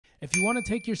If you want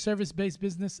to take your service-based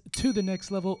business to the next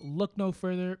level, look no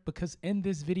further, because in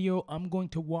this video, I'm going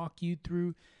to walk you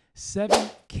through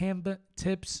 7 Canva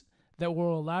tips that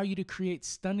will allow you to create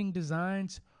stunning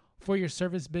designs for your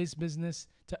service-based business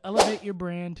to elevate your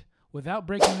brand without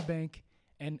breaking the bank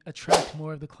and attract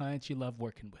more of the clients you love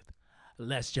working with.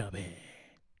 Let's jump in.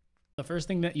 The first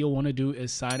thing that you'll want to do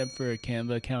is sign up for a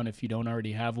Canva account if you don't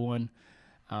already have one.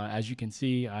 As you can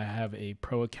see, I have a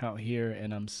pro account here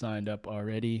and I'm signed up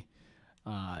already.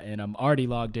 And I'm already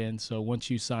logged in. So once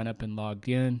you sign up and log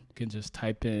in, you can just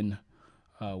type in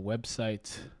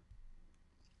website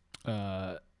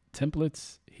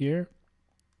templates here.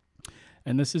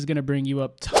 And this is going to bring you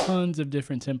up tons of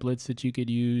different templates that you could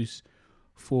use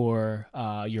for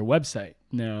your website.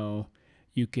 Now,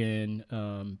 you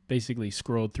can basically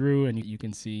scroll through and you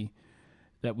can see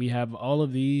that we have all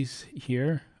of these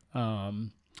here.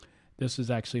 This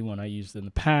is actually one I used in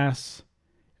the past.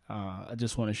 I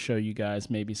just want to show you guys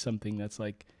maybe something that's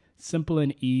like simple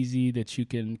and easy that you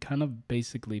can kind of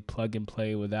basically plug and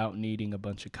play without needing a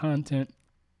bunch of content.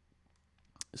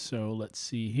 So let's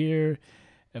see here.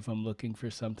 If I'm looking for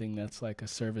something that's like a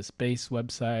service-based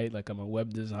website, like I'm a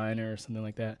web designer or something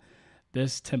like that,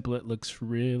 this template looks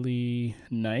really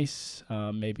nice.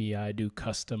 Maybe I do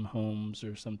custom homes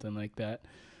or something like that.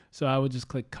 So I would just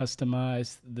click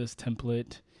customize this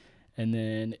template, and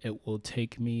then it will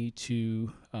take me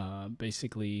to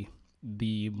basically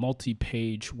the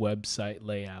multi-page website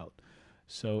layout.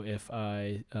 So if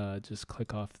I just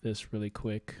click off this really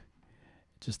quick,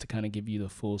 just to kind of give you the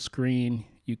full screen,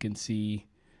 you can see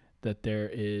that there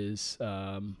is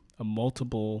a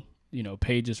multiple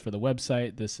pages for the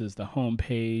website. This is the home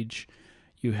page.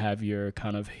 You have your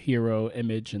kind of hero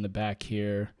image in the back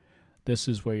here. This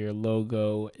is where your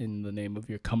logo in the name of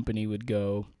your company would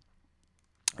go.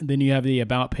 And then you have the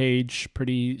about page,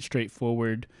 pretty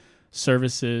straightforward,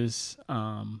 services.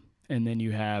 And then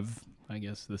you have, I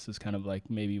guess this is kind of like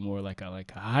maybe more like a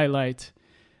highlight.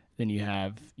 Then you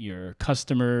have your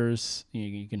customers.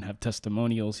 You can have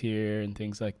testimonials here and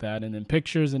things like that. And then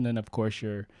pictures. And then, of course,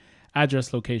 your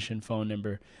address, location, phone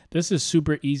number. This is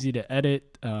super easy to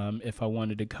edit. If I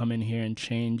wanted to come in here and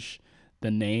change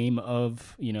the name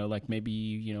of, like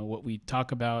maybe, what we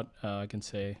talk about, I can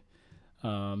say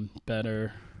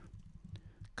better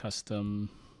custom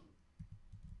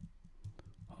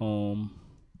home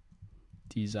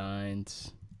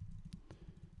designs.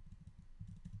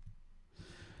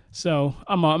 So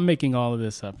I'm making all of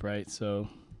this up, right? So,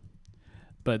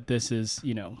 but this is,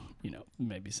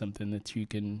 maybe something that you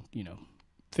can,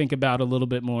 think about a little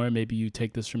bit more. Maybe you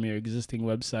take this from your existing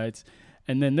websites.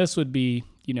 And then this would be,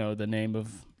 the name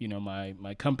of,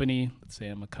 my company. Let's say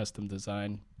I'm a custom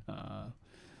design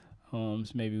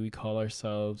homes. Maybe we call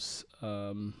ourselves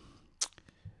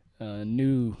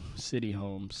New City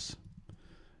Homes.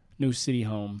 New City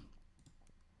Home.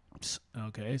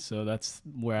 Okay, so that's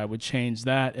where I would change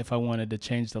that. If I wanted to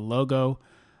change the logo,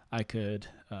 I could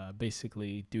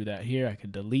basically do that here. I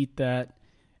could delete that.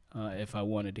 If I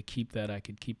wanted to keep that, I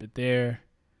could keep it there.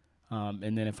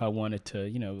 And then if I wanted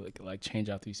to, like change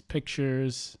out these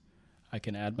pictures, I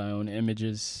can add my own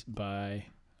images by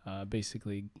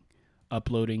basically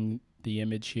uploading the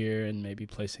image here and maybe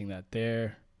placing that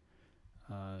there.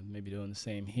 Maybe doing the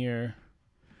same here.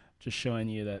 Just showing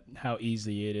you that how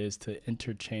easy it is to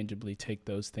interchangeably take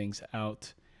those things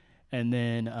out. And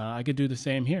then I could do the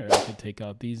same here. I could take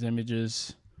out these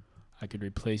images. I could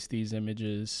replace these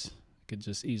images. I could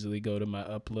just easily go to my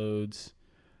uploads.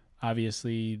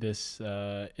 Obviously, this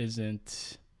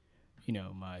isn't,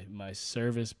 my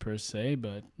service per se,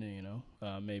 but,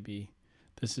 maybe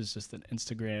this is just an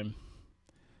Instagram.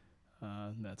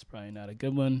 That's probably not a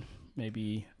good one.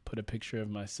 Maybe put a picture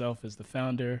of myself as the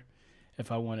founder.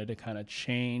 If I wanted to kind of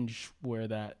change where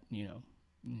that,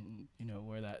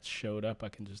 where that showed up, I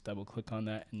can just double click on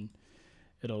that and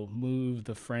it'll move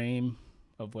the frame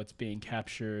of what's being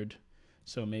captured.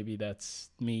 So maybe that's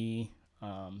me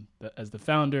as the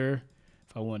founder.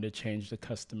 If I wanted to change the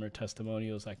customer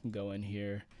testimonials, I can go in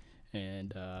here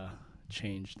and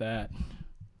change that.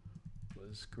 It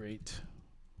was great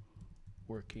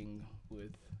working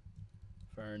with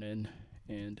Vernon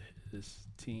and his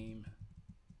team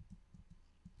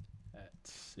at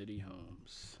City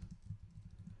Homes.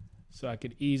 So I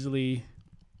could easily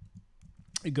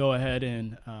go ahead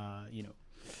and,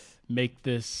 make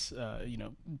this,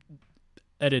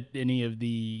 edit any of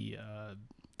the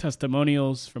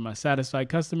testimonials for my satisfied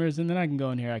customers. And then I can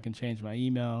go in here, I can change my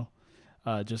email,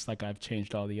 just like I've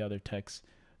changed all the other texts.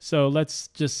 So let's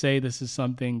just say this is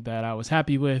something that I was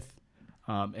happy with.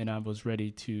 and I was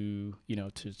ready to,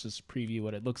 to just preview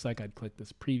what it looks like, I'd click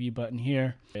this preview button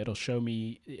here. It'll show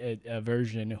me a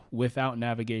version without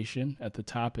navigation at the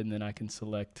top, and then I can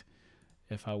select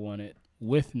if I want it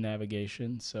with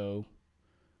navigation. So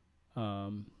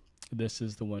this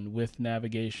is the one with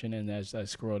navigation, and as I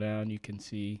scroll down, you can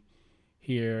see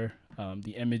here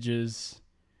the images.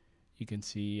 You can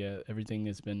see everything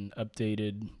has been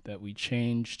updated that we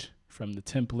changed from the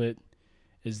template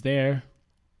is there.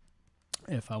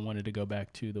 If I wanted to go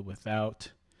back to the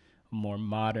without, a more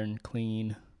modern,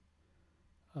 clean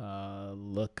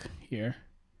look here.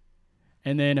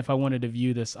 And then if I wanted to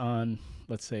view this on,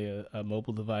 let's say, a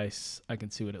mobile device, I can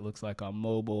see what it looks like on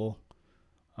mobile.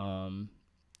 It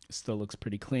still looks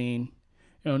pretty clean.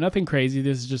 Nothing crazy.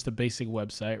 This is just a basic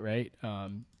website, right?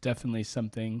 Definitely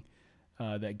something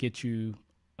that gets you,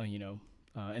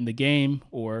 in the game,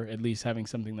 or at least having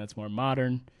something that's more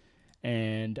modern.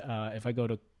 And if I go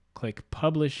to click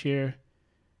publish here,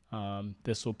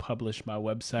 this will publish my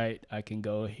website. I can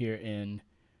go here and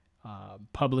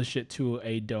publish it to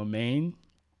a domain,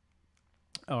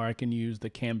 or I can use the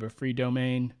Canva free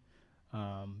domain.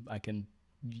 I can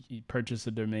purchase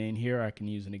a domain here. I can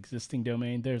use an existing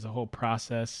domain. There's a whole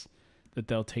process that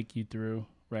they'll take you through,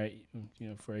 right?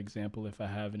 For example, if I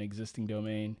have an existing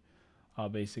domain, I'll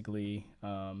basically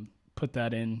put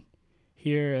that in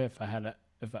here.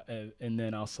 And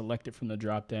then I'll select it from the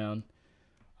drop down.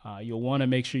 You'll want to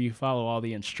make sure you follow all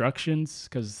the instructions,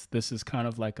 because this is kind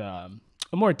of like a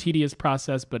more tedious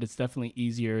process, but it's definitely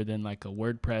easier than like a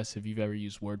WordPress. If you've ever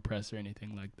used WordPress or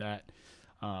anything like that,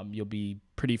 you'll be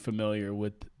pretty familiar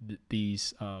with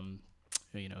these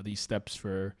steps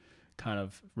for kind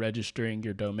of registering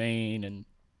your domain. And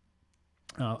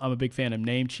I'm a big fan of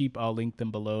Namecheap. I'll link them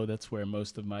below. That's where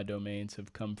most of my domains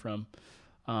have come from.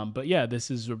 But yeah, this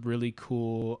is a really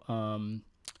cool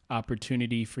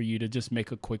opportunity for you to just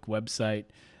make a quick website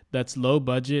that's low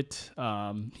budget.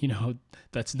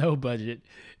 That's no budget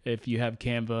if you have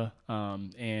Canva,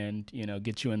 and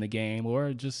get you in the game,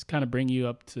 or just kind of bring you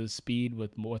up to speed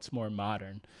with what's more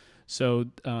modern. So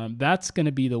that's going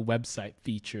to be the website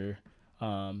feature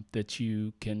that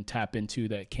you can tap into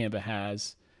that Canva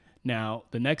has. Now,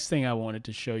 the next thing I wanted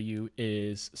to show you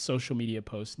is social media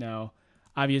posts. Now,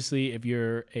 obviously, if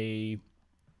you're a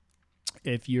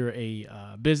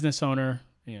business owner,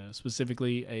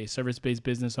 specifically a service-based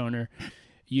business owner,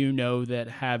 you know that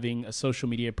having a social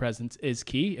media presence is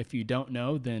key. If you don't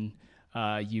know, then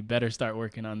you better start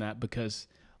working on that, because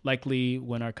likely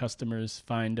when our customers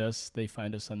find us, they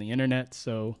find us on the internet.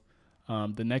 So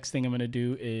the next thing I'm going to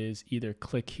do is either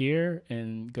click here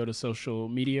and go to social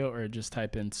media, or just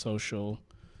type in social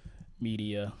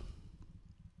media.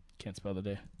 Can't spell the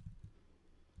day.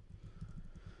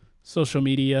 Social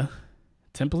media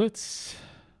templates.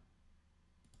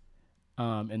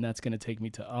 And that's going to take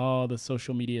me to all the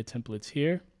social media templates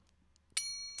here.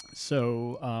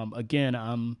 So again,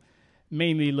 I'm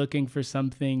mainly looking for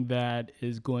something that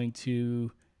is going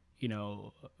to,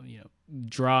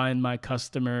 draw in my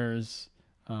customers,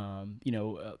 on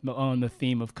the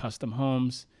theme of custom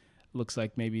homes. Looks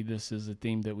like maybe this is a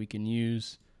theme that we can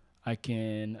use. I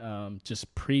can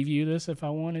just preview this if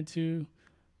I wanted to.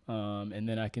 And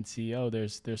then I can see,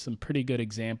 there's some pretty good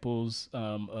examples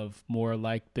of more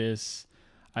like this.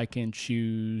 I can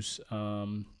choose a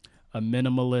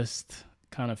minimalist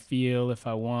kind of feel if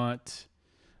I want.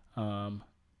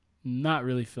 Not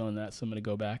really feeling that, so I'm going to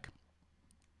go back.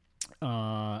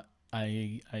 I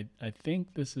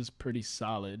think this is pretty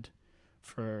solid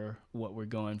for what we're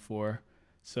going for.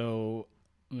 So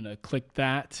I'm going to click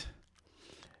that.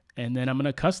 And then I'm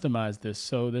going to customize this.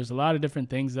 So there's a lot of different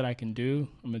things that I can do.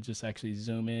 I'm going to just actually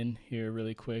zoom in here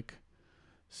really quick.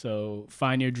 So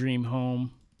find your dream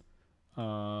home.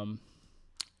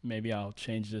 Maybe I'll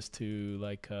change this to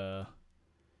like,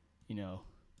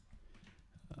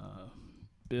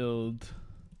 build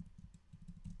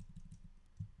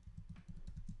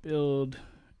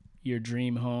your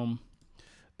dream home,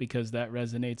 because that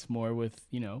resonates more with,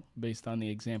 based on the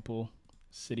example,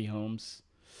 city homes.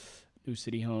 New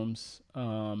city homes.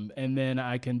 And then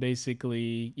I can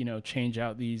basically, change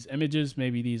out these images.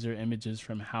 Maybe these are images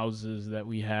from houses that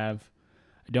we have.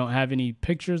 I don't have any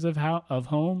pictures of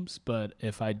homes, but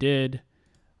if I did,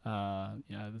 I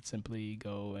would simply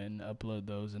go and upload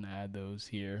those and add those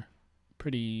here.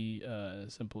 Pretty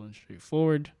simple and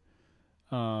straightforward.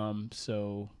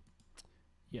 So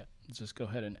yeah, just go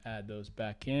ahead and add those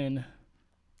back in.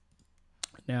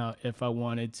 Now, if I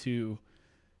wanted to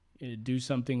do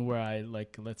something where I,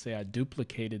 let's say I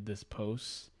duplicated this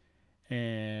post,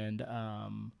 and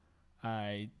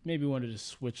I maybe wanted to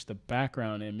switch the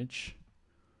background image,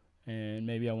 And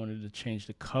maybe I wanted to change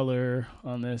the color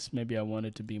on this. Maybe I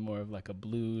wanted to be more of like a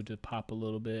blue to pop a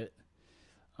little bit.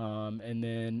 And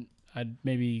then I'd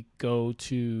maybe go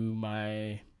to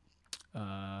my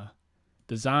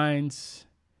designs,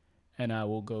 and I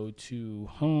will go to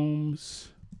homes,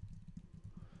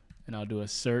 and I'll do a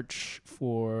search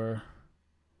for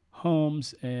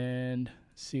homes and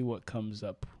see what comes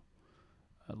up.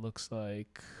 It looks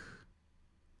like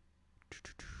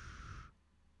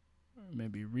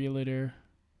maybe realtor.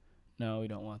 No, we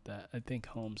don't want that. I think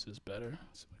homes is better.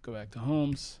 So go back to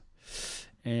homes,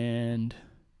 and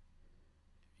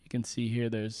you can see here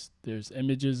there's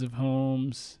images of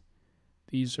homes.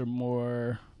 These are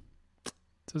more,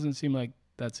 doesn't seem like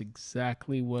that's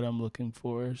exactly what I'm looking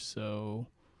for. So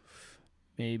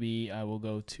maybe I will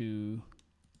go to,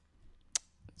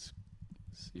 let's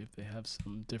see if they have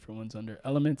some different ones under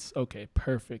elements. Okay,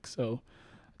 perfect. So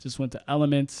I just went to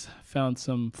elements, found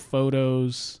some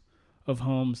photos of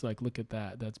homes. Like, look at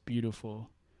that. That's beautiful.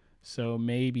 So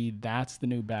maybe that's the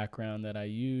new background that I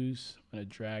use. I'm going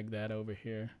to drag that over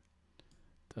here.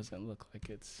 Doesn't look like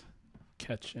it's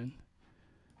catching.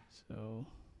 So,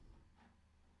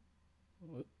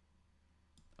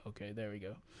 okay, there we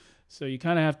go. So you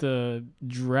kind of have to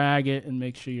drag it and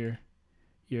make sure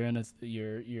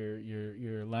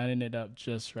you're lining it up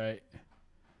just right.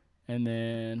 And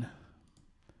then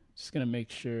just gonna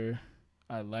make sure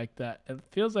I like that. It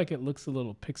feels like it looks a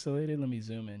little pixelated. Let me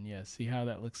zoom in. Yeah, see how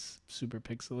that looks super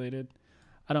pixelated?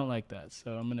 I don't like that,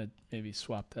 so I'm gonna maybe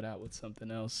swap that out with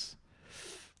something else.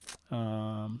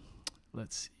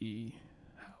 Let's see.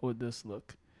 How would this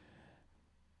look?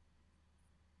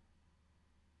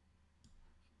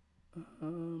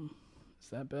 Is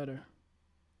that better?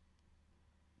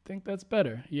 I think that's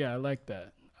better. Yeah, I like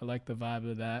that. I like the vibe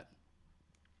of that.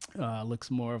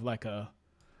 Looks more of like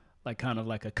kind of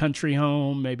like a country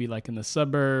home, maybe like in the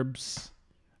suburbs,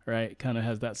 right? Kind of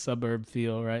has that suburb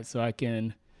feel, right? So I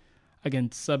can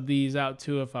sub these out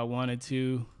too if I wanted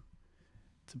to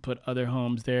put other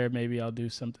homes there. Maybe I'll do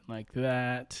something like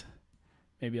that.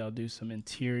 Maybe I'll do some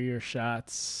interior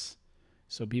shots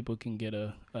so people can get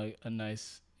a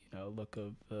nice, look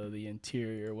of the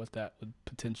interior, what that would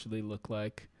potentially look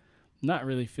like. Not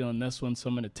really feeling this one, so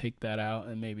I'm going to take that out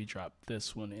and maybe drop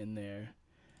this one in there.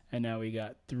 And now we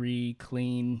got 3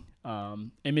 clean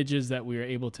images that we were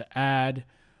able to add.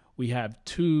 We have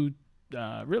 2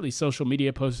 really social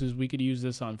media posters. We could use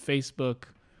this on Facebook.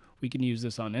 We can use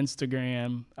this on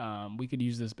Instagram. We could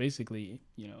use this basically,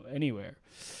 anywhere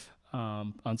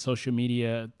on social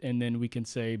media. And then we can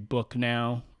say book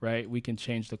now, right? We can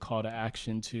change the call to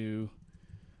action to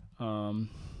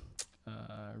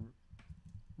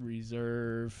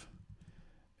reserve.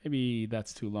 Maybe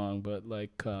that's too long, but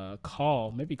like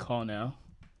call, maybe call now.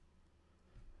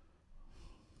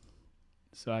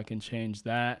 So I can change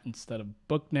that. Instead of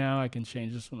book now, I can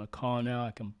change this one to call now.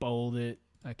 I can bold it.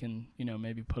 I can,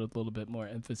 maybe put a little bit more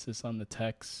emphasis on the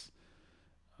text.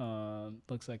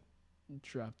 Looks like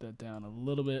drop that down a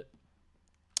little bit.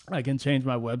 I can change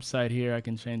my website here. I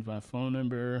can change my phone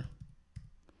number.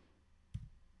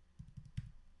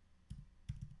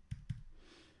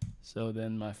 So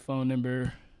then my phone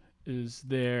number is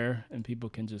there and people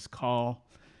can just call,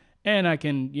 and I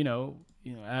can,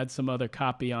 add some other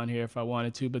copy on here if I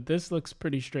wanted to, but this looks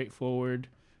pretty straightforward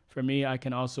for me. I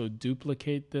can also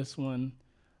duplicate this one.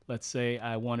 Let's say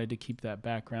I wanted to keep that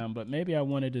background, but maybe I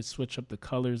wanted to switch up the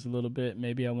colors a little bit.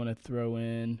 Maybe I want to throw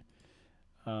in,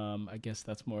 I guess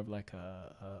that's more of like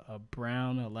a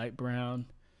brown, a light brown.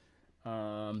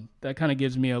 That kind of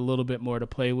gives me a little bit more to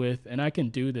play with, and I can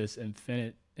do this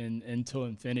until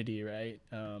infinity, right?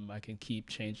 I can keep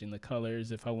changing the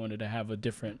colors. If I wanted to have a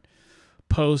different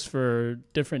post for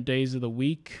different days of the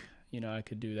week, I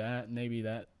could do that. Maybe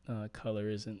that color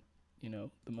isn't, the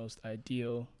most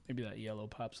ideal. Maybe that yellow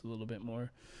pops a little bit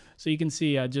more. So you can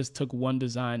see I just took one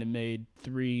design and made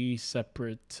 3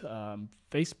 separate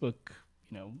Facebook,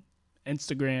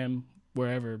 Instagram,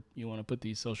 wherever you want to put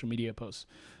these social media posts.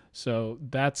 So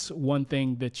that's one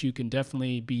thing that you can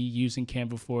definitely be using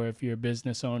Canva for if you're a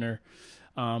business owner.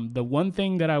 The one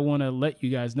thing that I want to let you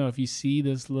guys know, if you see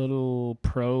this little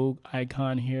pro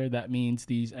icon here, that means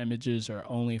these images are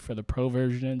only for the pro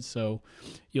version. So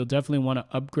you'll definitely want to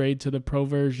upgrade to the pro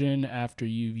version after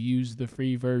you've used the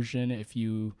free version. If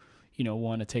you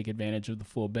want to take advantage of the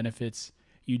full benefits,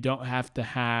 you don't have to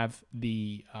have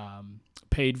the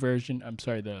paid version. I'm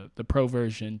sorry, the pro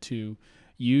version to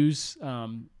use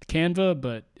Canva,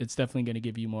 but it's definitely going to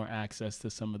give you more access to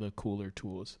some of the cooler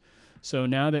tools. So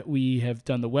now that we have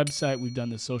done the website, we've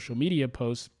done the social media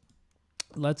posts,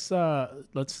 let's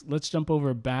jump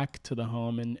over back to the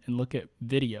home and look at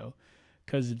video,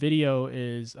 because video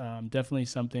is definitely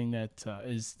something that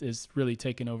is really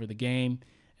taking over the game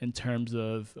in terms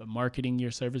of marketing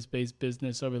your service-based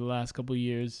business over the last couple of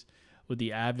years with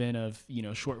the advent of,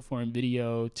 short form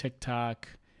video, TikTok,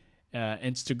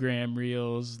 Instagram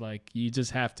reels. Like, you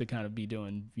just have to kind of be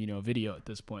doing, video at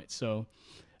this point. So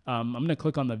I'm going to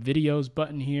click on the videos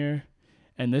button here,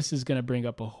 and this is going to bring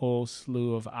up a whole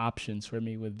slew of options for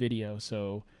me with video.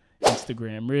 So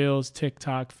Instagram reels,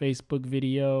 TikTok, Facebook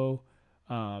video,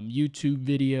 YouTube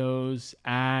videos,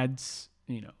 ads,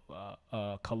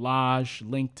 collage,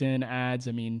 LinkedIn ads.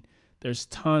 I mean, there's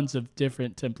tons of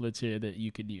different templates here that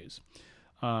you could use.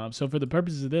 So for the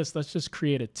purposes of this, let's just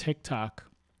create a TikTok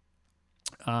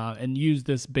and use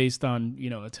this based on,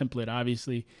 a template.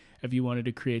 Obviously, if you wanted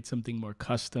to create something more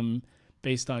custom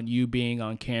based on you being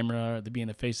on camera, being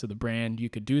the face of the brand, you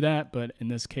could do that. But in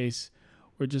this case,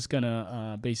 we're just going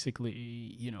to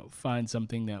basically, find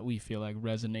something that we feel like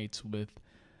resonates with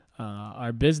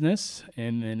our business,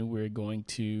 and then we're going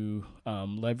to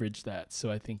leverage that.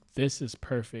 So I think this is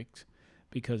perfect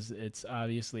because it's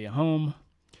obviously a home,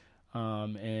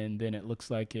 and then it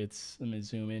looks like it's, let me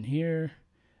zoom in here.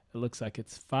 It looks like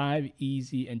it's 5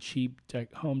 easy and cheap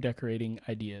home decorating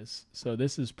ideas. So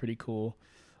this is pretty cool.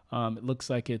 It looks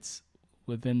like it's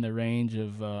within the range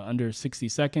of under 60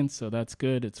 seconds, so that's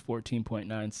good. It's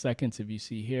 14.9 seconds if you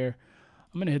see here.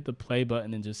 I'm going to hit the play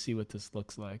button and just see what this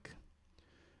looks like.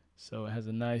 So it has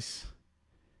a nice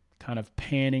kind of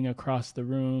panning across the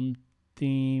room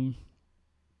theme.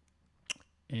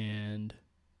 And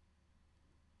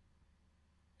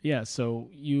yeah, so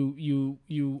you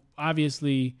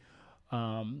obviously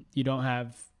you don't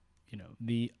have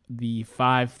the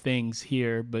 5 things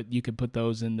here, but you could put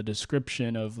those in the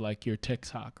description of like your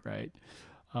TikTok, right?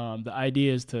 The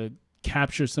idea is to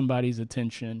capture somebody's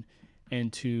attention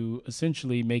and to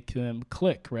essentially make them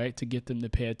click, right? To get them to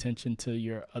pay attention to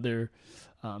your other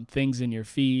things in your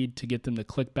feed, to get them to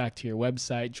click back to your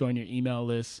website, join your email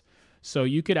list. So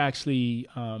you could actually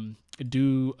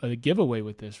do a giveaway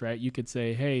with this, right? You could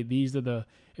say, hey, these are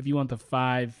if you want the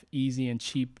 5 easy and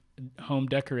cheap home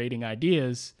decorating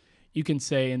ideas, you can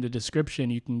say in the description,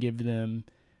 you can give them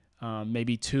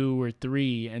maybe 2 or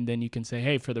 3, and then you can say,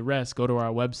 hey, for the rest, go to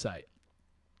our website.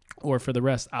 Or for the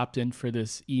rest, opt in for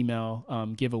this email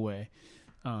giveaway.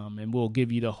 And we'll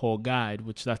give you the whole guide,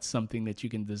 which that's something that you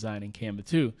can design in Canva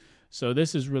too. So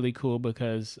this is really cool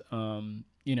because,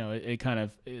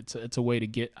 it's a way to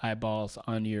get eyeballs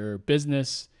on your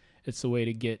business. It's a way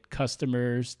to get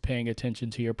customers paying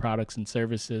attention to your products and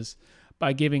services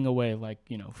by giving away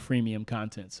freemium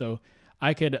content. So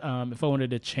I could, if I wanted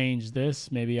to change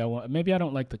this, maybe I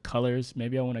don't like the colors.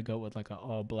 Maybe I want to go with like an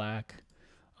all black.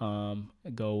 If I'm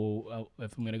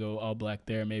going to go all black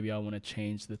there, maybe I want to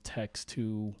change the text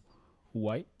to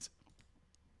white.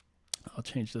 I'll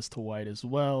change this to white as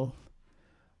well.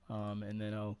 And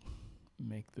then I'll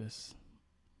make this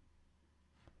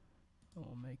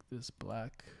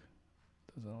black.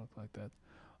 Doesn't look like that.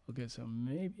 Okay, so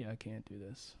maybe I can't do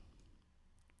this.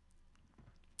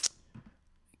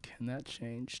 Can that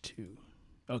change to?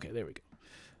 Okay, there we go.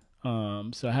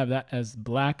 So I have that as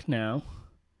black now.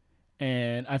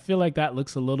 And I feel like that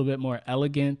looks a little bit more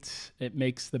elegant. It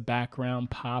makes the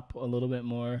background pop a little bit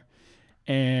more.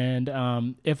 And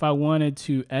if I wanted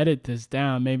to edit this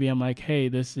down, maybe I'm like, hey,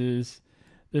 this is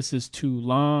too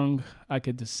long. I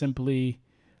could just simply,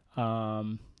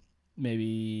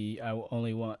 maybe I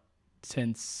only want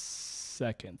 10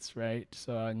 seconds, right?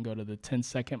 So I can go to the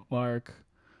 10-second mark.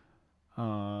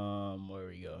 Where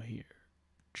we go here?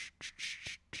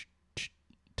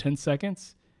 10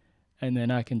 seconds. And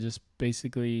then I can just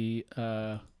basically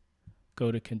go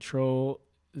to Control,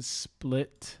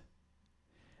 Split,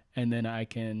 and then I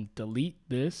can delete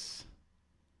this.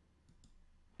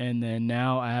 And then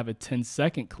now I have a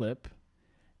 10-second clip,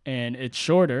 and it's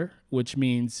shorter, which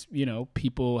means,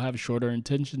 people have shorter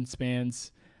attention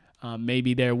spans.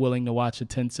 Maybe they're willing to watch a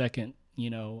 10-second,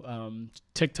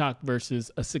 TikTok versus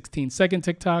a 16-second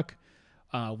TikTok.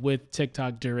 With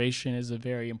TikTok, duration is a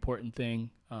very important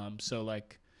thing. So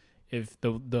like, if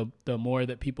the more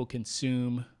that people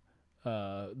consume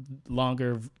the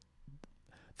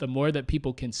more that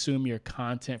people consume your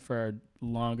content for a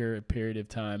longer period of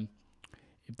time,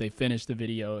 if they finish the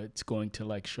video, it's going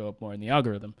to show up more in the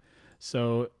algorithm.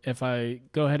 So if I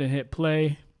go ahead and hit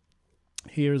play,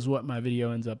 here's what my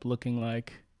video ends up looking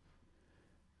like.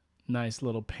 Nice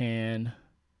little pan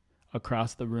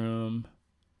across the room.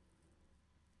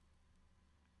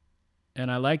 And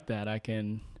I like that. I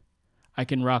can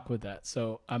rock with that.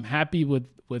 So I'm happy with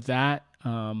that.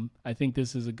 I think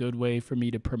this is a good way for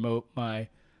me to promote my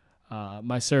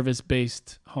my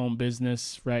service-based home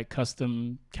business, right?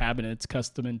 Custom cabinets,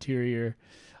 custom interior.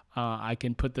 I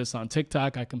can put this on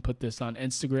TikTok. I can put this on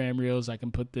Instagram Reels. I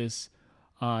can put this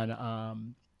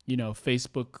on,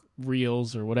 Facebook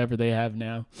Reels or whatever they have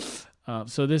now.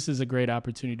 So this is a great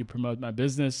opportunity to promote my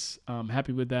business. I'm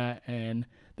happy with that. And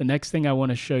the next thing I want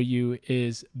to show you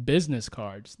is business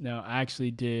cards. Now, I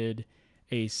actually did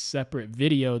a separate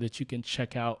video that you can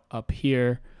check out up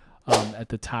here at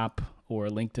the top or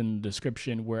linked in the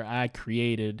description, where I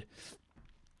created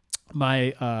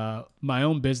my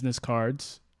own business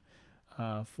cards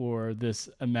for this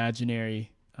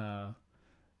imaginary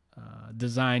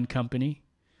design company.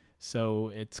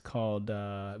 So it's called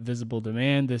Visible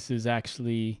Demand. This is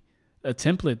actually a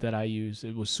template that I use.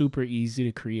 It was super easy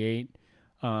to create.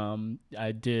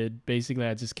 I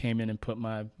just came in and put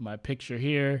my picture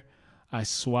here. I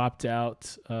swapped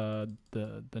out the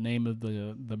name of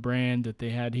the brand that they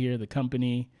had here, the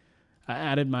company. I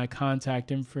added my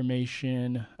contact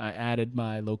information. I added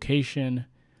my location,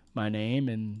 my name,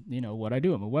 and what I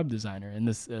do. I'm a web designer, and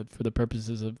this for the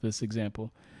purposes of this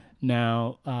example.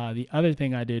 Now, the other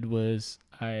thing I did was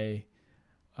I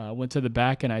went to the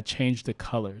back and I changed the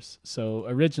colors. So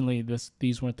originally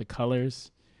these weren't the colors.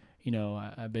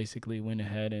 I basically went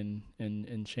ahead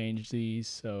and changed these.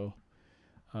 So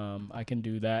I can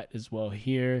do that as well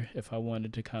here if I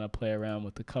wanted to kind of play around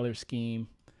with the color scheme.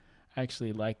 I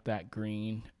actually like that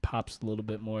green. Pops a little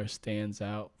bit more, stands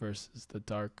out versus the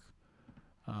dark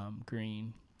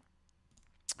green.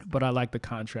 But I like the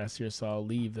contrast here, so I'll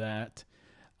leave that.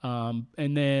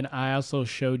 And then I also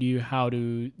showed you how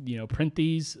to, print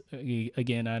these.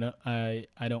 Again,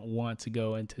 I don't want to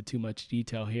go into too much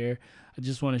detail here. I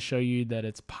just want to show you that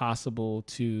it's possible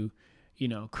to,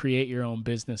 create your own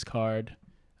business card.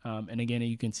 And again,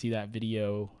 you can see that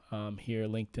video here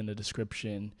linked in the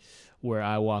description, where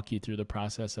I walk you through the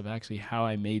process of actually how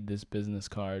I made this business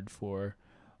card for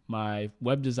my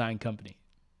web design company.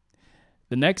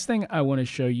 The next thing I want to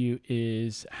show you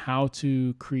is how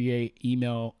to create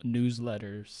email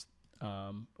newsletters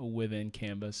within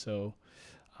Canva. So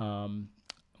I'm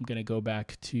going to go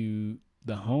back to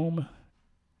the home,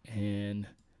 and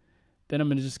then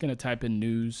I'm just going to type in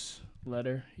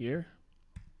newsletter here.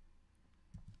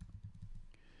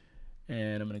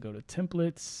 And I'm going to go to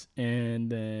templates, and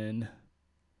then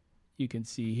you can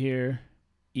see here,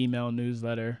 email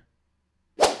newsletter.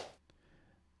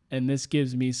 And this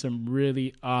gives me some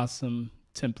really awesome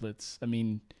templates. I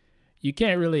mean, you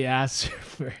can't really ask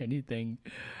for anything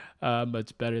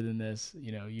much better than this.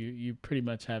 You pretty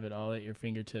much have it all at your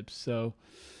fingertips. So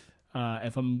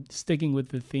if I'm sticking with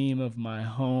the theme of my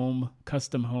home,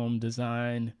 custom home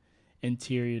design,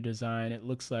 interior design, it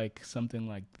looks like something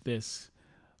like this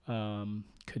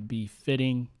could be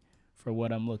fitting for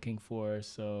what I'm looking for.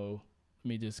 So let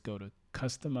me just go to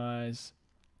customize.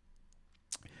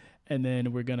 And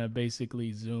then we're going to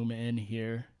basically zoom in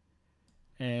here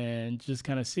and just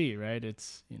kind of see, right?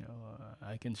 It's,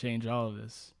 I can change all of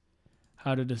this.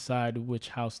 How to decide which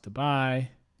house to buy.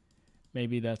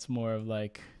 Maybe that's more of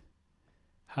like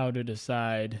how to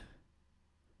decide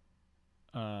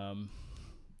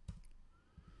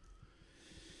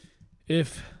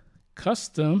if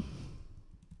custom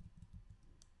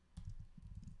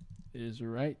is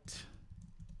right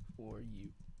for you.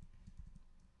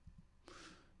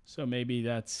 So maybe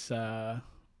that's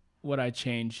what I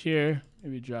changed here.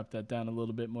 Maybe drop that down a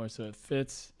little bit more so it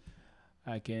fits.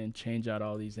 I can change out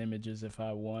all these images if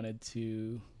I wanted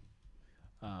to,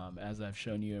 as I've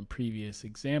shown you in previous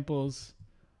examples.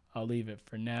 I'll leave it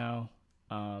for now.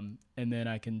 And then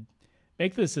I can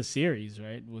make this a series,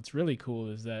 right? What's really cool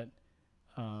is that,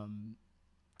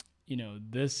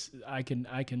 this I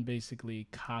can basically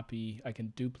copy, I can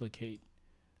duplicate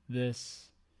this,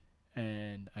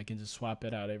 and I can just swap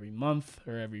it out every month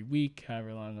or every week,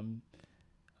 however long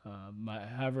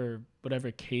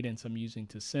whatever cadence I'm using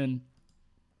to send.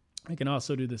 I can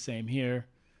also do the same here,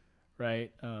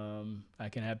 right? I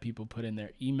can have people put in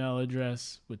their email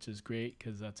address, which is great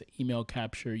because that's an email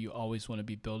capture. You always want to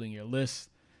be building your list.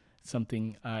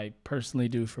 Something I personally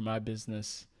do for my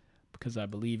business because I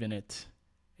believe in it,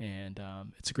 and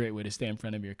it's a great way to stay in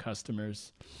front of your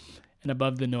customers. And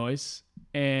above the noise,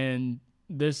 and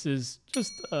this is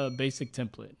just a basic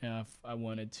template. Now, if I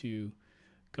wanted to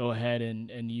go ahead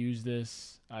and use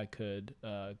this, I could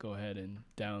go ahead and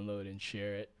download and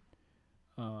share it,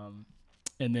 and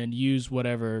then use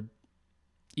whatever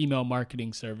email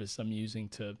marketing service I'm using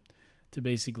to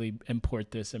basically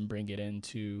import this and bring it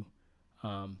into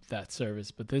that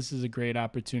service. But this is a great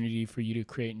opportunity for you to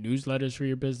create newsletters for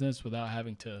your business without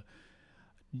having to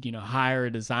hire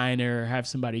a designer, have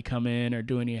somebody come in, or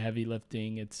do any heavy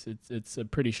lifting. It's a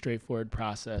pretty straightforward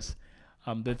process.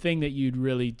 The thing that you'd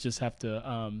really just have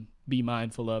to be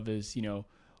mindful of is,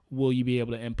 will you be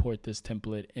able to import this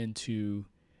template into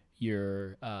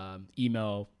your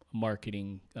email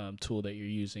marketing tool that you're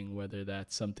using, whether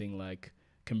that's something like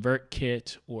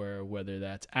ConvertKit or whether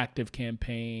that's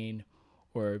ActiveCampaign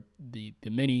or the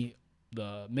many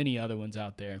other ones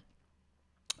out there.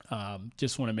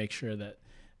 Just want to make sure that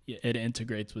it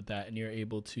integrates with that and you're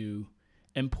able to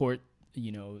import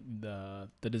the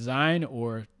design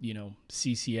or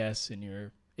CCS, and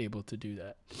you're able to do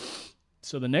that.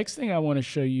 So the next thing I want to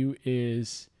show you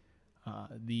is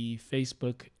the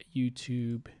Facebook,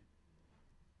 YouTube.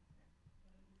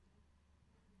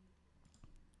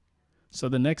 So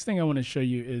the next thing I want to show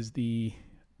you is the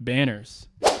banners.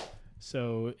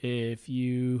 So if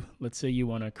let's say you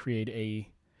want to create a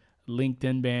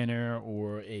LinkedIn banner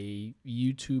or a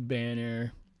YouTube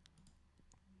banner,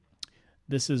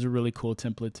 this is a really cool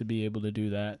template to be able to do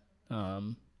that.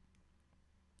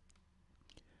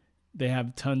 They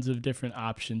have tons of different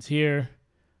options here.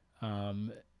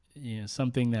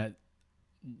 Something that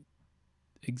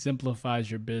exemplifies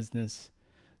your business,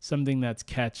 something that's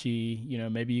catchy.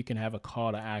 Maybe you can have a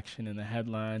call to action in the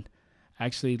headline. I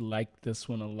actually like this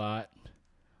one a lot.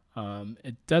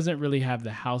 It doesn't really have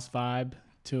the house vibe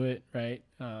to it, right?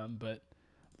 But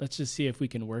let's just see if we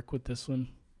can work with this one.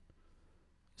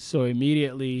 So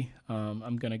immediately,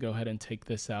 I'm going to go ahead and take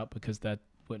this out because that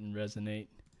wouldn't resonate.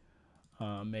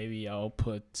 Maybe I'll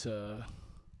put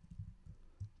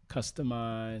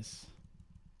customize.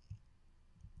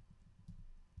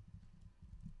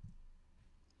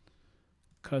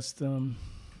 Custom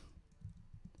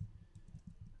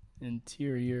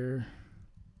interior.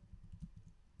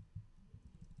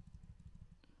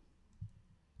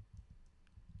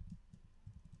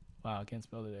 Wow, I can't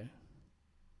spell it there.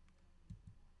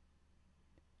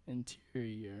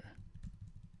 Interior.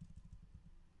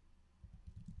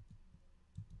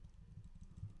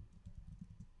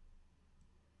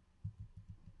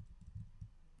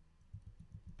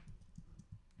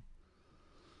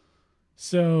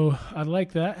 So I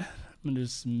like that. I'm going to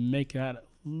just make that a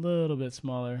little bit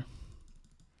smaller.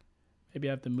 Maybe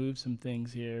I have to move some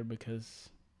things here because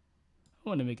I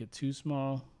want to make it too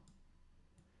small.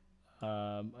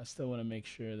 I still want to make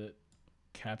sure that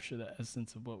capture the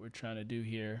essence of what we're trying to do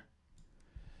here.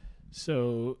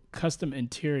 So custom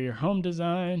interior home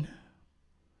design.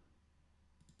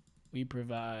 We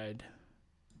provide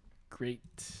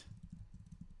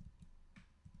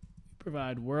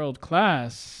world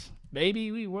class.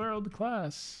 Baby, we world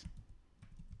class.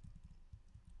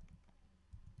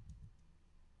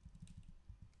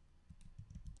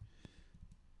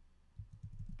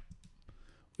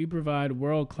 We provide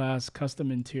world-class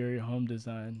custom interior home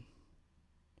design.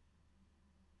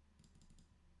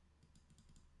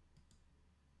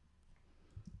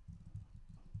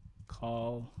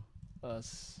 Call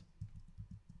us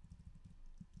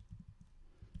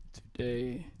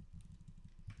today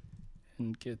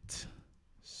and get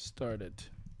started.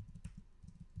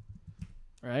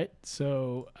 Right?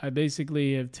 So I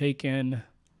basically have taken,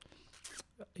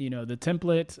 the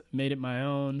template, made it my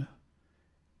own.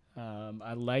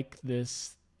 I like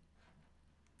this,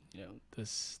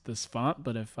 this font,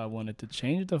 but if I wanted to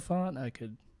change the font, I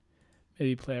could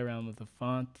maybe play around with the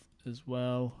font as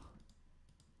well.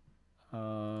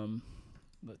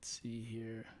 Let's see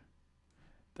here.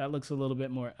 That looks a little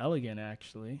bit more elegant,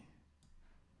 actually.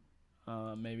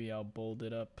 Maybe I'll bold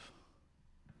it up,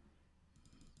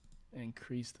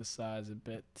 increase the size a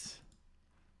bit.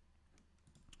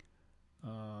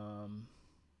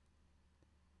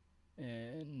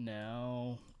 And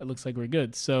now it looks like we're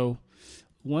good. So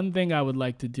one thing I would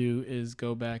like to do is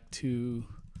go back to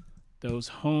those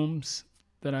homes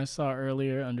that I saw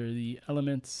earlier under the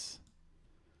elements,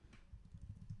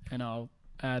 and I'll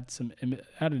add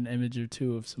an image or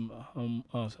two of a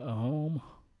home.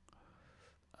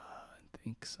 I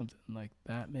think something like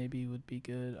that maybe would be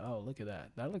good. Oh, look at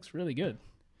that. That looks really good.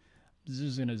 I'm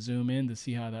just going to zoom in to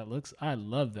see how that looks. I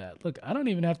love that. Look, I don't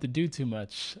even have to do too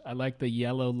much. I like the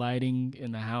yellow lighting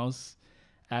in the house.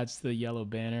 Adds to the yellow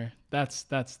banner. That's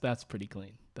pretty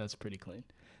clean. That's pretty clean.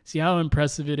 See how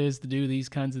impressive it is to do these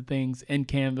kinds of things in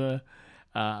Canva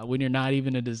when you're not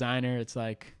even a designer. It's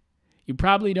like you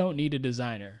probably don't need a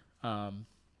designer.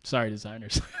 Sorry,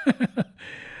 designers.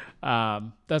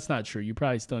 That's not true. You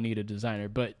probably still need a designer,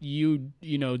 but you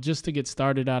just to get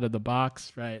started out of the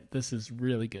box, right? This is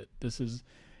really good.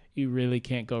 You really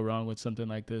can't go wrong with something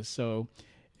like this. So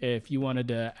if you wanted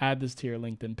to add this to your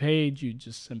LinkedIn page, you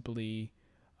just simply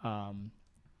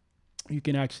you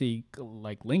can actually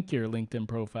like link your LinkedIn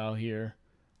profile here.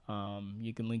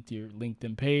 You can link to your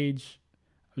LinkedIn page.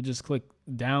 I would just click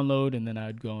download and then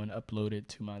I'd go and upload it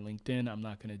to my LinkedIn. I'm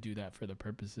not going to do that for the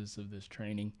purposes of this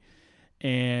training.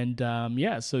 And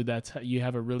yeah, so that's how you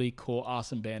have a really cool,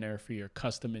 awesome banner for your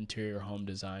custom interior home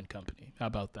design company. How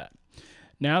about that?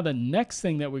 Now, the next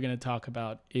thing that we're going to talk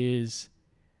about is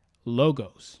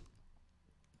logos.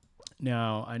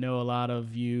 Now, I know a lot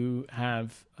of you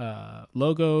have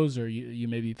logos, or you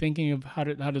may be thinking of how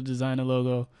to design a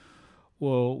logo.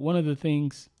 Well, one of the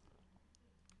things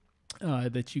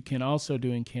that you can also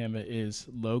do in Canva is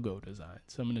logo design.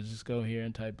 So I'm going to just go here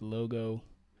and type logo,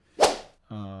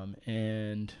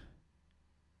 and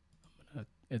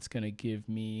it's going to give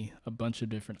me a bunch of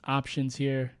different options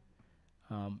here.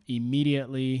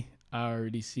 Immediately, I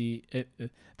already see it.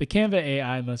 The Canva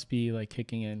AI must be like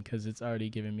kicking in because it's already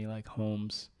giving me like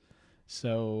homes.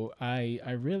 So I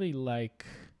really like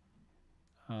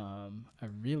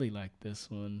this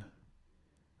one.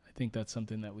 I think that's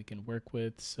something that we can work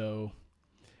with. So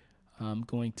I'm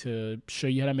going to show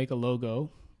you how to make a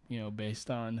logo, based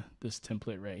on this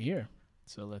template right here.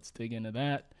 So let's dig into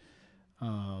that.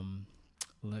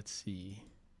 Let's see.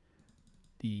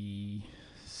 The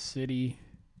City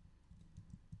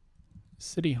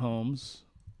Homes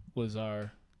was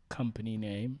our company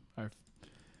name.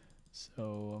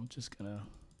 So I'm just gonna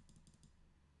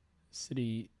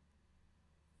City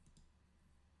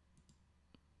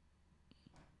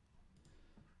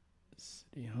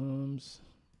Homes.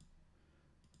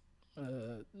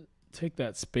 Take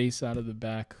that space out of the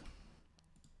back.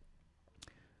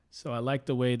 So I like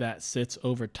the way that sits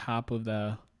over top of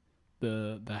the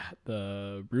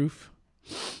roof,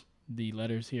 the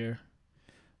letters here.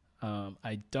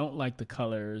 I don't like the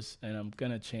colors, and I'm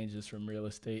gonna change this from real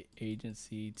estate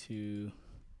agency to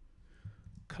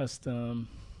custom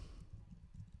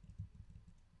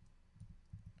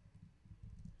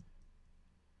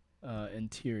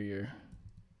interior.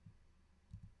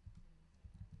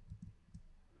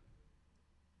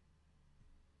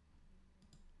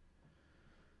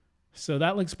 So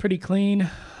that looks pretty clean.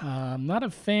 I'm not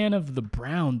a fan of the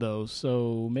brown though,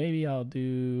 so maybe I'll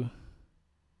do,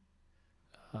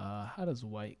 how does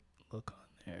white look on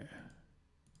there?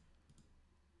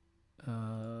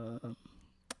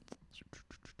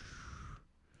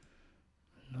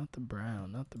 Not the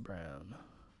brown.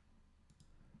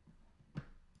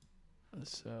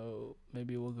 So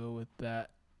maybe we'll go with that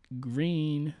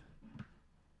green.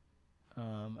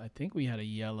 I think we had a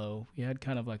yellow. We had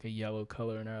kind of like a yellow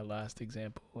color in our last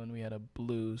example when we had a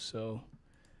blue. So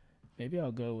maybe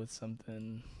I'll go with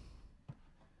something.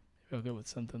 Maybe I'll go with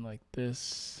something like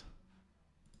this.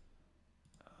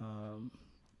 I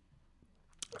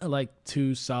like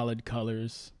two solid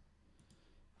colors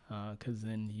because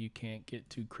then you can't get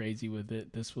too crazy with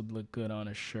it. This would look good on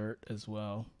a shirt as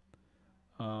well.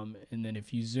 And then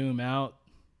if you zoom out,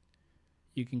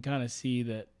 you can kind of see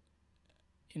that,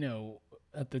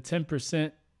 at the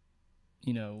 10%,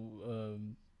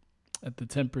 at the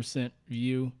 10%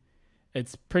 view,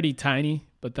 it's pretty tiny,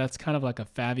 but that's kind of like a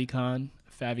favicon.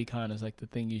 A favicon is like the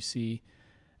thing you see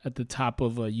at the top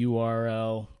of a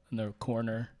URL in the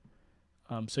corner.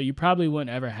 So you probably wouldn't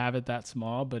ever have it that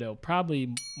small, but it'll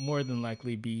probably more than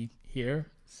likely be here.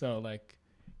 So like,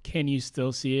 can you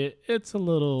still see it? It's a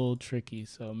little tricky.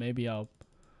 So maybe I'll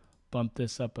bump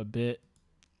this up a bit.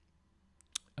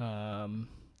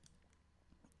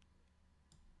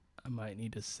 I might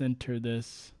need to center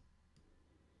this.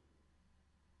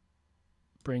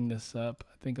 Bring this up.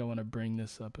 I think I want to bring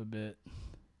this up a bit.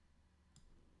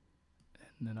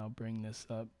 And then I'll bring this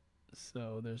up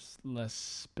so there's less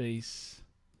space.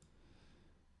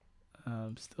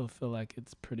 Still feel like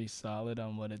it's pretty solid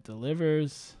on what it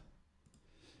delivers.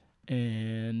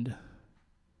 And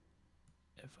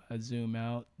if I zoom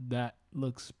out, that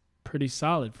looks pretty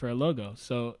solid for a logo.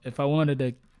 So if I wanted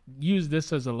to use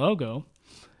this as a logo,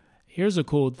 here's a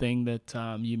cool thing that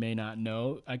you may not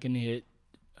know. I can hit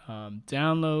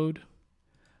download,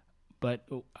 but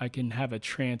I can have a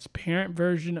transparent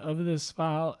version of this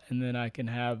file, and then I can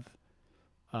have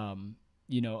a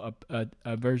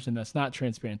version that's not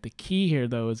transparent. The key here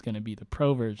though is going to be the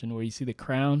pro version where you see the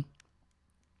crown.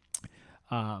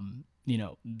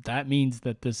 That means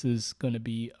that this is going to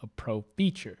be a pro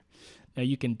feature. Now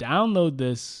you can download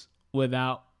this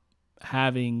without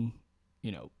having,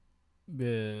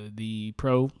 the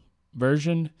pro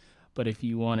version, but if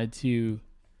you wanted to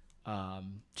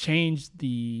change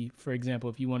for example,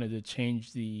 if you wanted to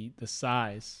change the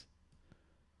size,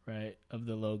 right, of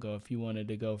the logo, if you wanted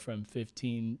to go from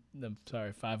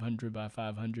 500 by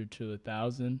 500 to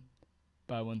 1,000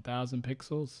 by 1,000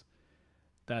 pixels,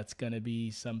 that's going to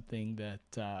be something that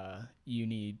you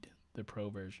need the pro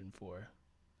version for,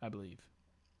 I believe.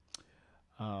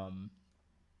 Yeah,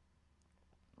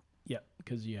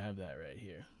 because you have that right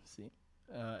here. See,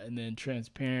 and then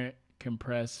transparent,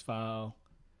 compress file,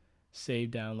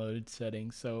 save downloaded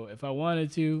settings. So if I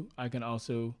wanted to, I can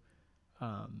also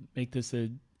make this a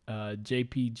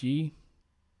JPG.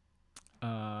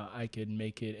 I could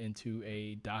make it into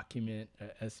a document,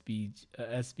 a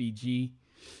SVG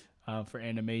for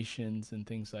animations and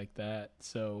things like that.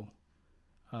 So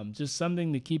just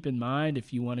something to keep in mind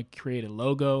if you want to create a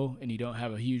logo and you don't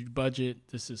have a huge budget.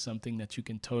 This is something that you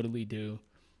can totally do,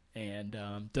 and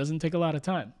doesn't take a lot of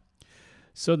time.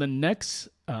 So the next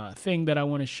thing that I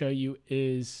want to show you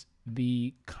is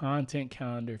the content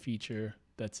calendar feature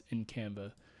that's in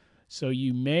Canva. So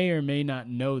you may or may not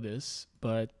know this,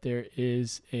 but there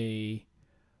is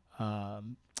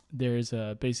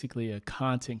basically a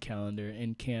content calendar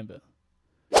in Canva.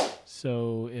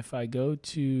 So if I go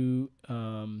to,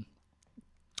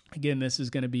 again, this is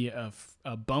going to be a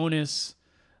bonus.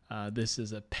 This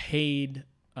is a paid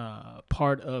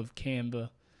part of Canva.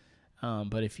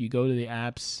 But if you go to the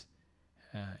apps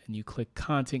and you click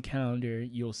content calendar,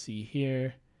 you'll see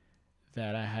here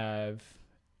that I have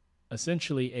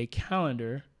essentially a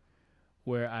calendar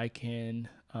where I can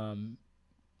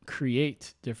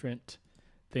create different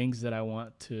things that I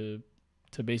want to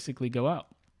basically go out.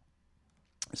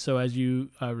 So as you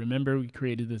remember, we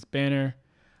created this banner.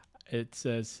 It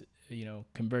says,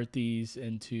 convert these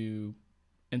into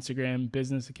Instagram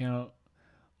business account,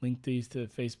 link these to the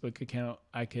Facebook account.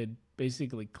 I could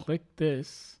basically click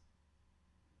this,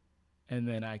 and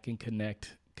then I could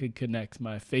connect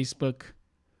my Facebook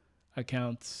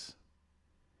accounts,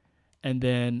 and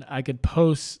then I could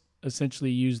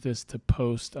essentially use this to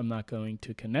post. I'm not going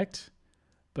to connect,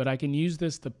 but I can use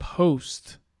this to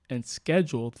post and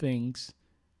schedule things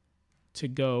to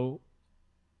go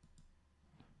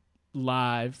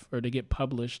live or to get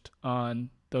published on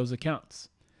those accounts,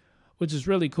 which is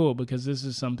really cool because this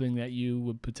is something that you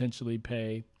would potentially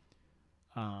pay,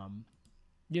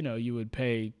 you would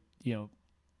pay,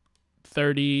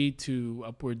 30 to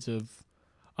upwards of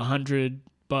 $100,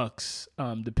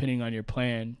 depending on your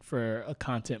plan for a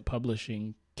content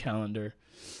publishing calendar.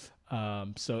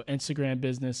 So Instagram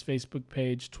business, Facebook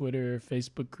page, Twitter,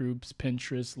 Facebook groups,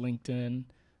 Pinterest, LinkedIn,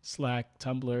 Slack,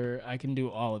 Tumblr. I can do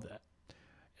all of that.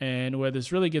 And where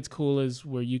this really gets cool is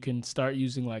where you can start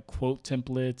using like quote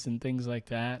templates and things like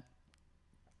that.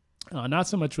 Not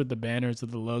so much with the banners or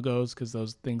the logos, because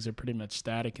those things are pretty much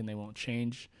static and they won't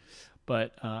change.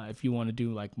 But if you want to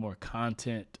do like more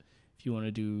content, if you want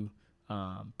to do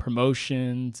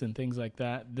promotions and things like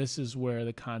that, this is where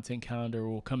the content calendar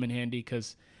will come in handy,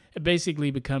 because it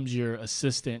basically becomes your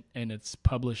assistant and it's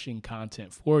publishing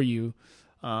content for you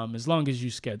as long as you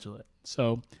schedule it.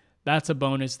 So that's a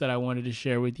bonus that I wanted to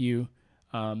share with you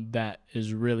that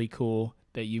is really cool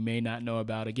that you may not know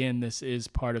about. Again, this is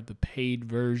part of the paid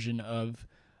version of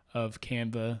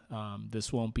Canva.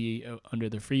 This won't be under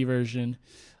the free version.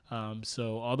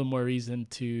 So all the more reason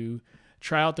to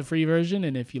try out the free version,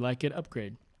 and if you like it,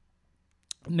 upgrade.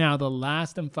 Now, the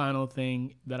last and final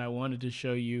thing that I wanted to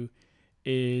show you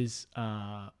is,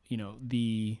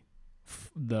 the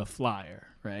flyer,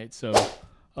 right? So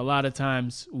a lot of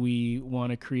times we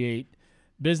want to create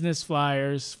business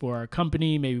flyers for our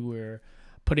company. Maybe we're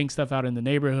putting stuff out in the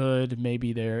neighborhood.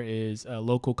 Maybe there is a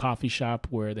local coffee shop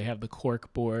where they have the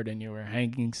cork board and you're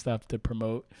hanging stuff to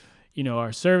promote,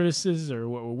 our services or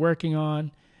what we're working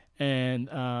on. And,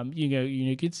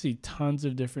 you can see tons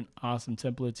of different awesome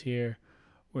templates here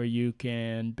where you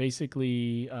can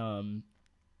basically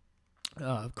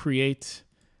create,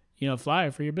 a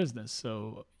flyer for your business.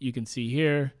 So you can see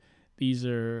here, these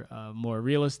are more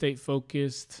real estate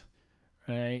focused,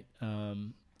 right?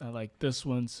 I like this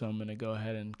one, so I'm going to go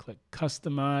ahead and click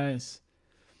customize.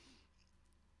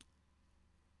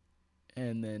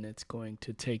 And then it's going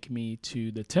to take me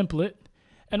to the template.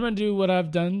 And I'm going to do what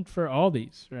I've done for all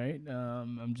these, right?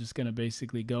 I'm just going to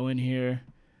basically go in here.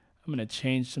 I'm going to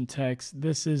change some text.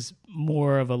 This is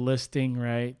more of a listing,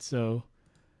 right? So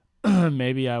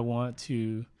maybe I want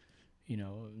to,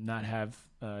 not have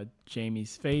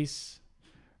Jamie's face,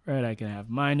 right? I can have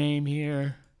my name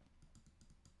here.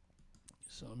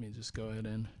 So let me just go ahead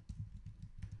and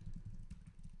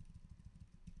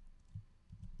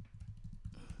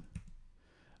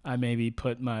I maybe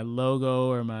put my logo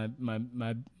or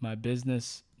my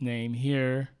business name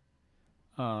here.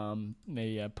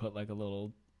 Maybe I put like a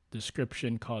little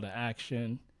description, call to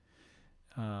action.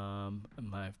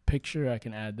 My picture, I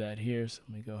can add that here. So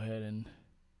let me go ahead and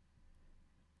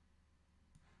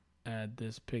add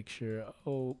this picture.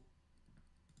 Oh,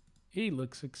 He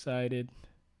looks excited.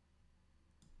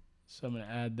 So I'm going to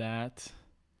add that.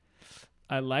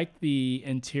 I like the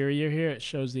interior here. It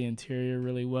shows the interior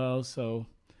really well. So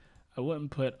I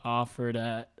wouldn't put offered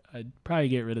at. I'd probably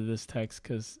get rid of this text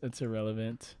because it's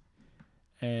irrelevant.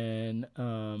 And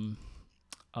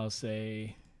I'll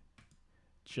say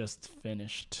just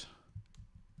finished.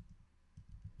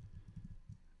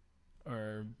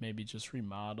 Or maybe just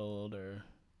remodeled or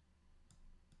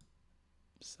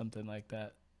something like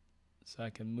that. So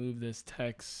I can move this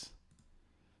text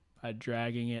by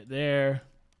dragging it there.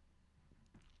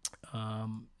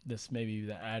 This may be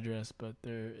the address, but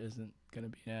there isn't going to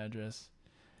be an address.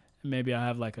 And maybe I'll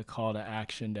have like a call to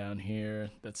action down here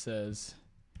that says,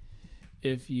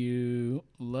 if you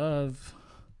love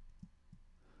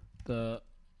the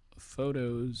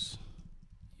photos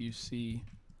you see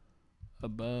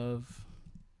above,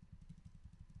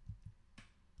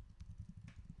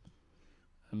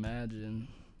 imagine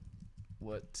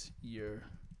what your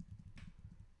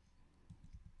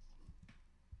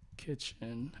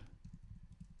kitchen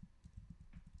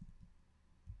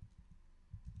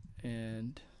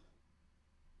and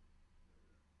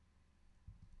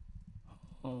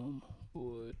home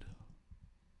would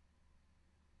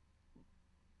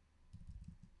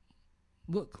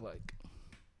look like.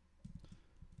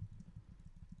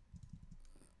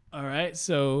 All right,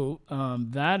 so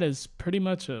that is pretty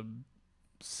much a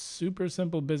super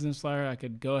simple business flyer. I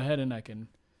could go ahead and I can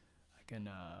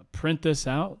print this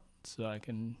out, so I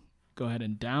can go ahead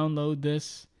and download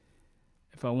this.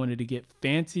 If I wanted to get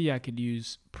fancy, I could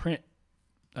use print.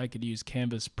 I could use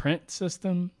Canva's print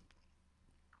system.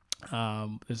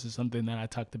 This is something that I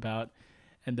talked about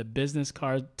in the business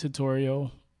card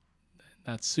tutorial.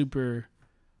 That's super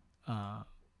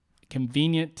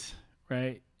convenient,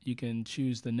 right? You can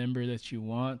choose the number that you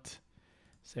want.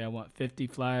 Say I want 50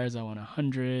 flyers, I want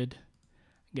 100.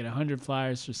 Get 100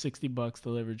 flyers for $60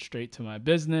 delivered straight to my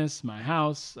business, my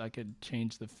house. I could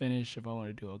change the finish if I want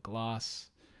to do a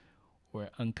gloss or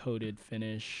uncoated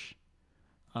finish.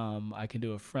 I can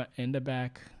do a front and a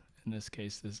back. In this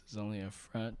case, this is only a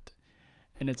front.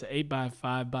 And it's an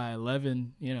 8x5x11,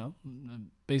 you know,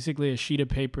 basically a sheet of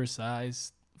paper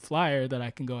size flyer that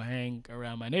I can go hang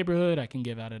around my neighborhood. I can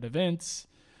give out at events.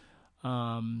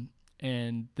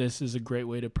 And this is a great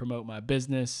way to promote my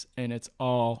business, and it's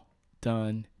all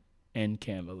done in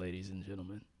Canva, ladies and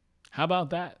gentlemen. How about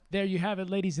that? There you have it,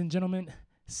 ladies and gentlemen.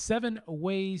 7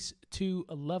 ways to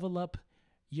level up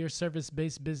your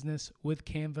service-based business with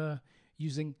Canva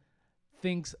using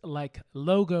things like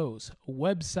logos,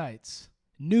 websites,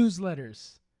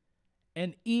 newsletters,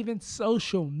 and even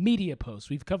social media posts.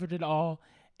 We've covered it all.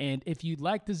 And if you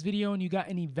like this video and you got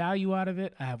any value out of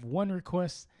it, I have one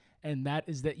request, and that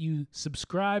is that you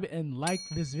subscribe and like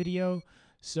this video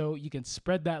so you can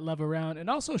spread that love around, and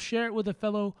also share it with a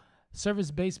fellow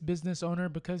service-based business owner,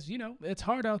 because, you know, it's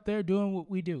hard out there doing what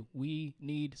we do. We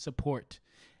need support.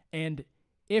 And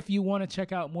if you want to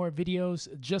check out more videos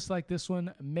just like this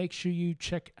one, make sure you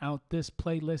check out this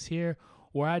playlist here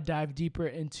where I dive deeper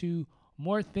into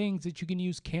more things that you can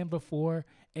use Canva for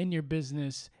in your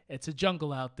business. It's a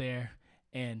jungle out there,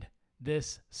 and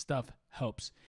this stuff helps.